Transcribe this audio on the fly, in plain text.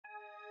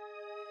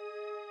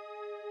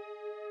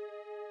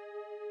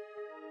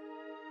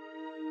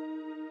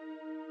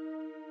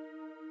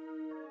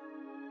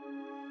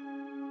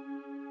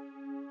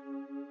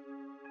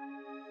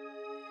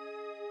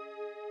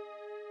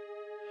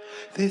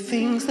The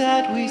things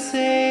that we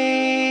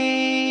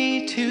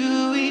say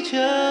to each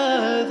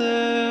other,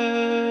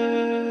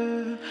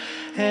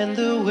 and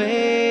the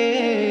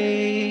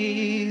ways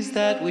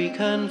that we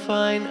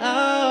confine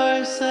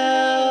ourselves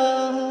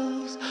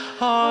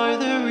are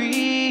the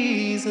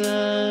reasons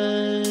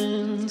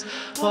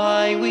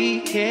why we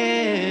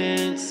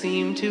can't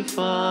seem to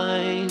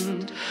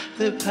find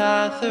the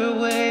path or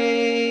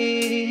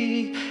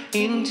way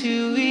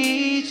into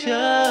each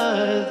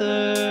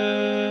other.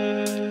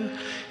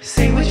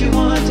 Say what you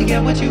want to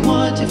get what you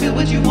want, to feel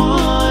what you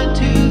want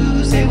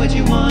to. Say what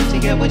you want to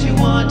get what you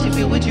want, to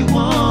feel what you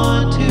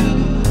want to.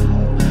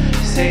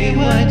 Say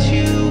what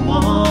you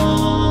want.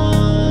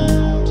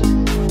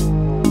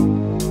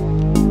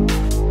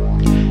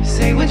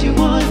 Say what you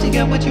want to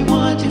get what you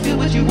want, to feel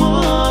what you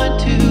want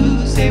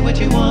to. Say what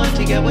you want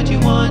to get what you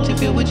want, to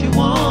feel what you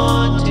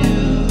want to.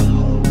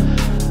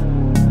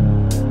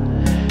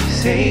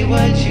 Say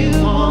what you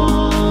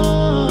want.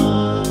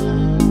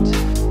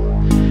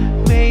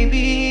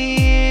 Maybe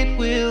it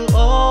will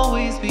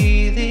always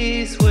be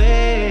this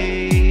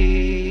way,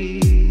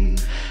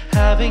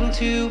 having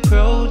to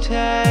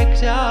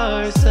protect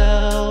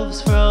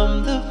ourselves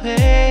from the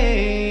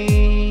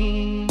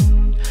pain.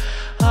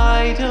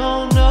 I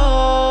don't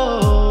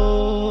know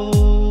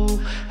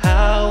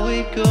how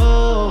it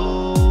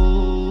goes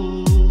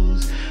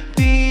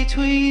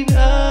between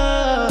us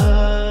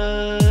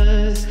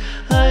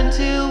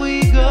until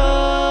we go.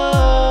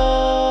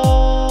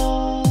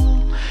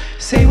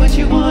 Say what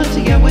you want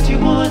to get what you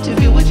want, to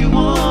feel what you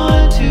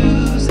want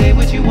to. Say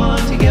what you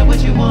want to get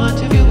what you want,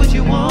 to feel what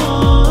you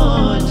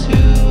want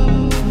to.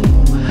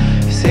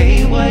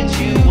 Say what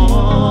you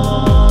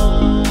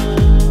want.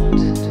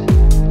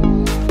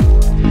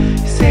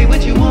 Say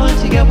what you want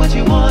to get what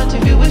you want, to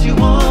feel what you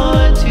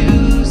want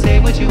to. Say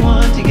what you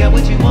want to get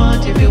what you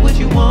want, to feel what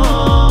you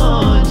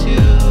want to.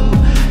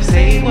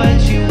 Say what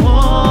you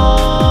want.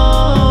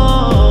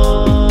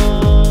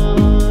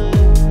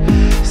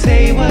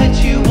 Say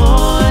what you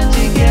want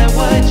to get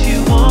what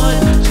you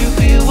want, to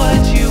feel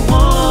what you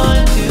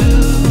want to.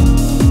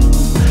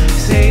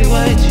 Say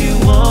what you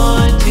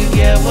want to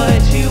get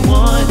what you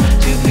want,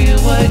 to feel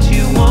what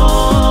you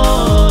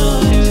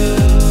want to.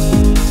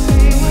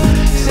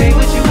 Say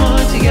what you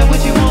want to get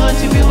what you want,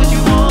 to feel what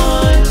you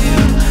want to.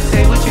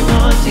 Say what you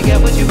want to get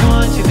what you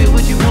want, to feel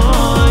what you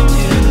want to.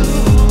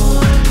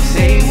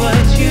 Say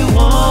what you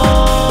want.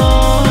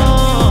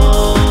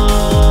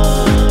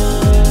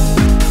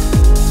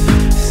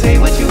 Say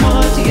what you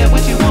want to get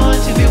what you want,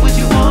 to feel what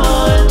you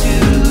want to.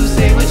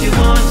 Say what you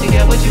want to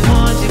get what you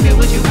want, to feel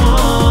what you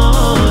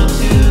want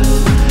to.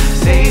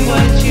 Say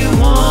what you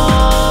want.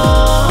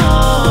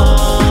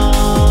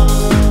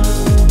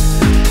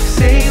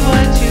 Say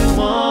what you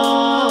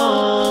want.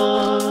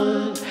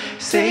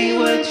 Say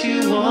what you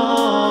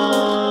want.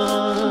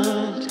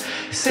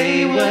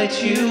 Say what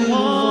you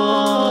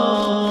want.